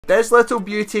this little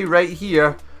beauty right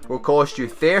here will cost you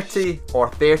 30 or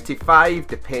 35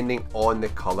 depending on the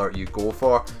colour you go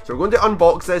for. So we're going to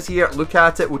unbox this here, look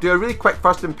at it, we'll do a really quick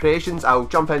first impressions. I'll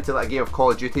jump into like a game of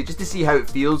Call of Duty just to see how it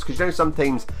feels, because you know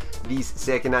sometimes these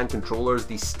second-hand controllers,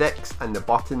 these sticks and the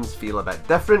buttons feel a bit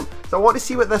different. So I want to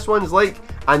see what this one's like,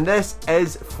 and this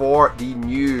is for the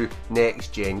new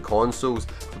next gen consoles.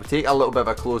 So we'll take a little bit of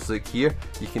a close look here.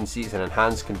 You can see it's an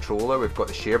enhanced controller, we've got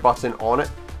the share button on it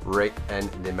right in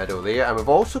the middle there, and we've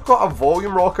also got a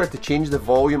volume rocker to change the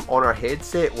volume on our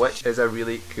headset, which is a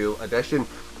really cool addition,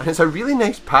 and it's a really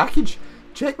nice package.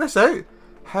 Check this out.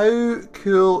 How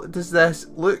cool does this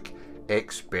look?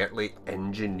 Expertly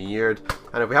engineered.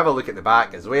 And if we have a look at the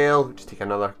back as well, just take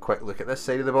another quick look at this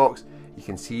side of the box, you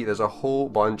can see there's a whole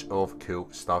bunch of cool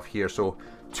stuff here. So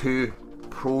 2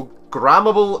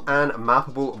 programmable and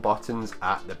mappable buttons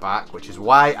at the back, which is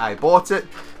why I bought it,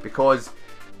 because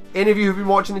any of you who've been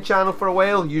watching the channel for a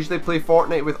while usually play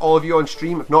Fortnite with all of you on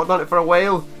stream. I've not done it for a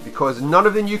while because none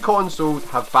of the new consoles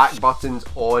have back buttons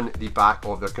on the back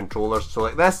of their controllers. So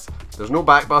like this, there's no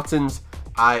back buttons.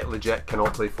 I legit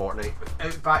cannot play Fortnite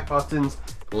without back buttons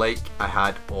like I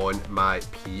had on my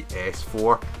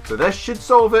PS4. So this should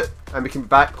solve it, and we can be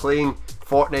back playing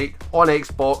Fortnite on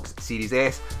Xbox Series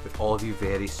S with all of you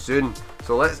very soon.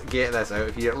 So let's get this out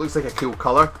of here. It looks like a cool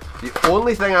colour. The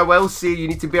only thing I will say you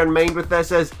need to bear in mind with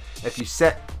this is, if you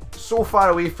sit so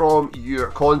far away from your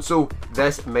console,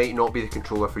 this might not be the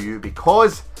controller for you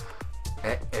because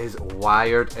it is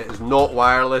wired. It is not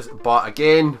wireless, but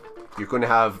again, you're going to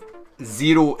have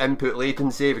 0 input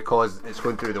latency because it's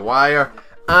going through the wire.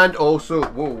 And also,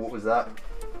 whoa, what was that?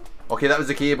 Okay, that was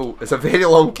the cable. It's a very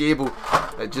long cable.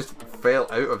 It just fell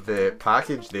out of the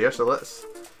package there. So let's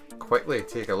quickly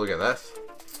take a look at this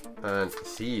and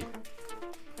see.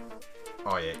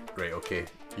 Oh yeah, right, okay.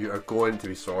 You are going to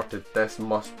be sorted. This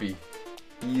must be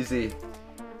easy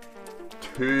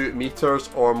 2 meters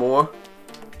or more.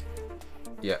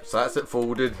 Yeah, so that's it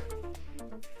folded.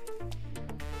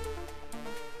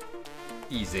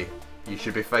 Easy. You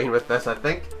should be fine with this, I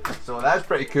think. So that's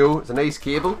pretty cool. It's a nice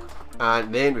cable.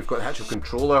 And then we've got the actual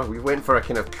controller. We went for a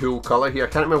kind of cool colour here. I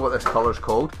can't remember what this colour's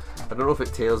called. I don't know if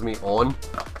it tells me on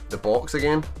the box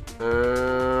again.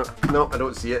 No, I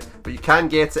don't see it. But you can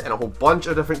get it in a whole bunch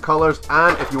of different colours.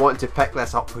 And if you want to pick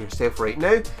this up for yourself right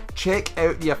now, check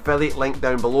out the affiliate link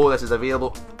down below. This is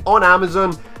available on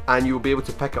Amazon, and you'll be able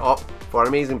to pick it up for an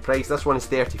amazing price. This one is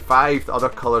 35, the other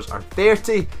colours are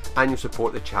 30, and you'll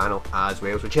support the channel as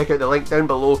well. So check out the link down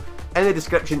below in the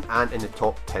description and in the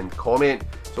top pinned comment.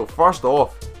 So first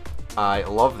off, I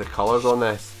love the colours on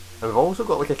this, and we've also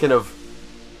got like a kind of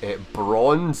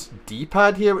bronze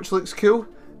D-pad here, which looks cool.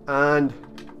 And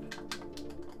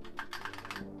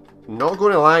not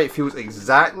going to lie, it feels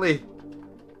exactly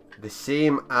the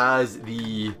same as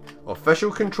the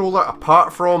official controller,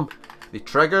 apart from the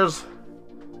triggers.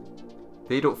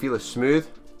 They don't feel as smooth.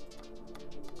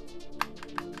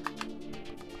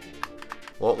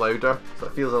 A lot louder, so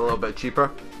it feels a little bit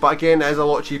cheaper. But again, it is a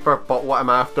lot cheaper, but what I'm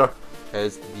after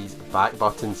is these back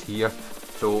buttons here.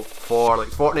 So for like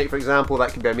Fortnite, for example,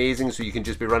 that can be amazing. So you can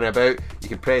just be running about. You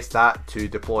can press that to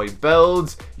deploy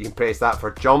builds. You can press that for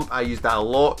jump. I use that a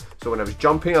lot. So when I was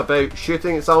jumping about,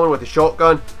 shooting at someone with a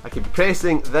shotgun, I could be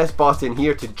pressing this button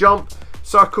here to jump,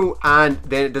 circle, and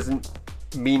then it doesn't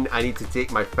mean I need to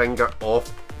take my finger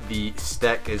off the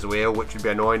stick as well, which would be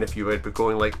annoying if you would be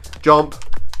going like jump,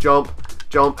 jump,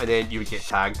 jump, and then you would get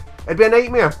tagged. It'd be a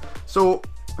nightmare. So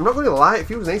I'm not going to lie, it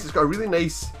feels nice. It's got a really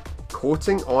nice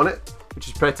coating on it, which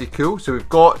is pretty cool. So we've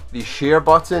got the share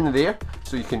button there,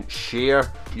 so you can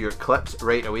share your clips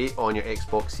right away on your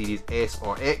Xbox Series S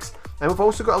or X. And we've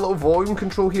also got a little volume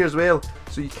control here as well,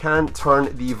 so you can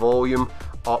turn the volume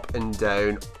up and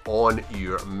down on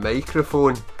your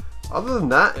microphone. Other than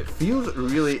that, it feels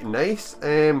really nice.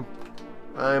 I'm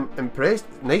impressed.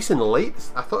 Nice and light.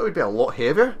 I thought it would be a lot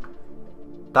heavier.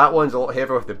 That one's a lot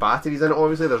heavier with the batteries in it,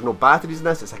 obviously. There's no batteries in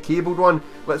this, it's a cabled one.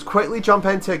 Let's quickly jump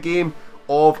into a game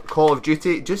of Call of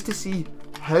Duty just to see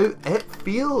how it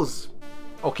feels.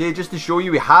 Okay, just to show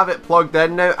you, we have it plugged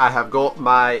in now. I have got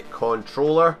my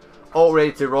controller all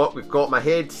ready to rock. We've got my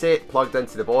headset plugged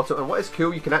into the bottom, and what is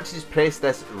cool, you can actually just press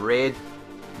this red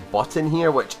button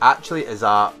here, which actually is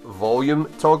a volume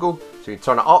toggle. So you can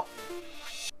turn it up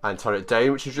and turn it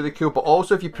down, which is really cool. But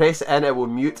also if you press it in, it will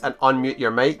mute and unmute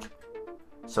your mic.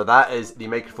 So that is the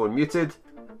microphone muted,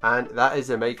 and that is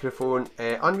the microphone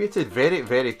unmuted. Very,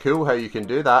 very cool how you can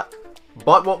do that.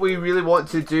 But what we really want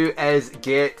to do is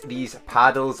get these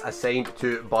paddles assigned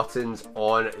to buttons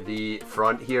on the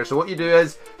front here. So what you do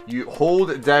is you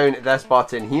hold down this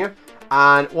button here,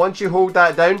 and once you hold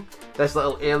that down, this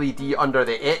little LED under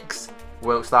the X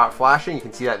will start flashing. You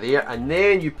can see that there, and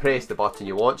then you press the button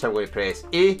you want. So I'm going to press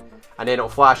A, and then it'll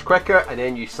flash quicker, and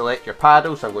then you select your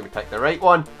paddle. So I'm going to pick the right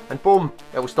one, and boom,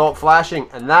 it will stop flashing,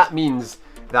 and that means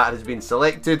that has been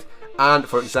selected. And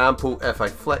for example, if I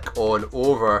flick on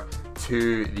over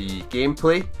to the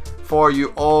gameplay for you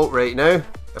all right now,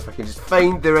 if I can just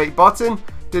find the right button,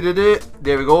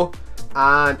 there we go.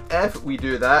 And if we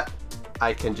do that,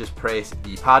 I can just press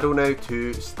the paddle now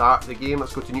to start the game.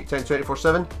 Let's go to Nuketown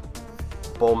 24/7.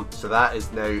 Boom. So that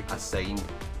is now assigned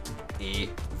A.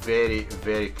 Very,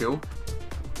 very cool.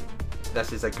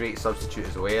 This is a great substitute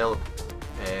as well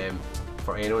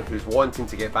for anyone who's wanting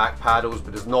to get back paddles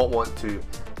but does not want to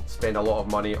spend a lot of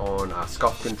money on a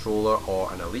scuff controller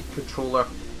or an elite controller.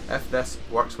 If this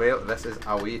works well, this is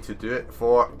a way to do it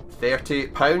for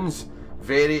 £30.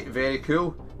 Very, very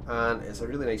cool. And it's a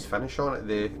really nice finish on it.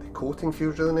 The coating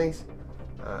feels really nice.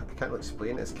 I can't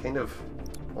explain it. It's kind of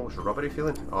almost rubbery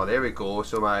feeling. Oh, there we go.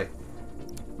 So my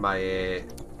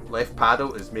left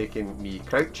paddle is making me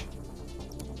crouch,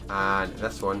 and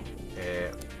this one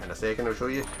in a second I'll show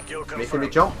you, making me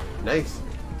jump. Nice.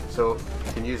 So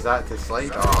you can use that to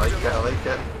slide. Oh, I like it. I like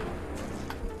it.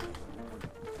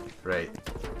 Right.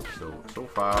 So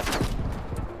far.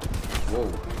 Whoa.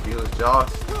 Feels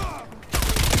just.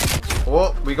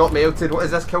 Oh, we got melted. What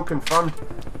is this? Kill confirmed.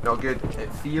 Not good.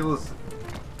 It feels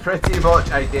pretty much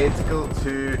identical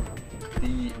to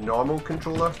the normal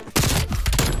controller.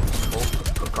 Oh,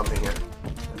 got something here.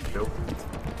 That's cool.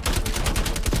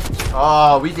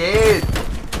 Oh, we did! Oh,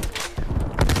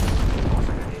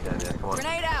 grenade in there. Come on.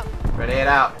 Grenade out! Grenade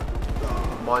out!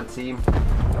 Come on, team.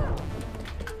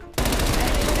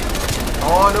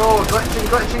 Oh no! Glitching,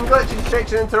 glitching, glitching!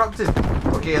 Connection interrupted!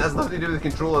 Okay, that's nothing to do with the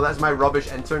controller, that's my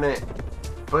rubbish internet.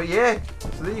 But yeah,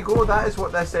 so there you go, that is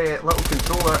what this little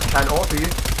controller can offer you.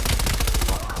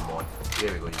 Oh, come on.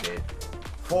 There we go, you did.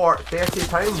 For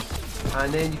 £30.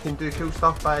 And then you can do cool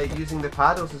stuff by using the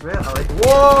paddles as well. I like.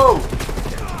 Whoa!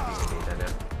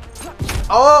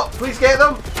 Oh, please get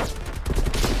them!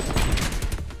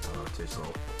 Oh, too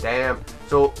slow. Damn.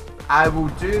 So I will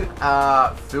do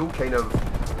a full kind of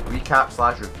recap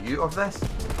 / review of this.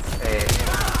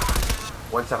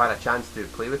 Once I've had a chance to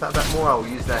play with it a bit more, I'll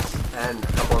use this in a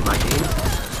couple of my games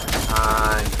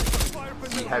and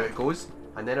see how it goes,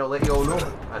 and then I'll let you all know,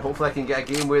 and hopefully I can get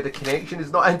a game where the connection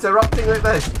is not interrupting like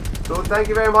this. So thank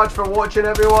you very much for watching,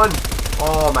 everyone.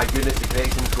 Oh my goodness, the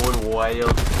connection's going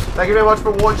wild. Thank you very much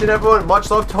for watching, everyone. Much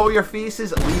love to all your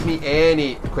faces. Leave me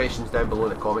any questions down below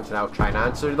in the comments and I'll try and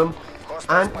answer them.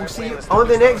 And we'll see you on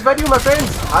the next video, my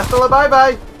friends. Hasta la bye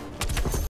bye.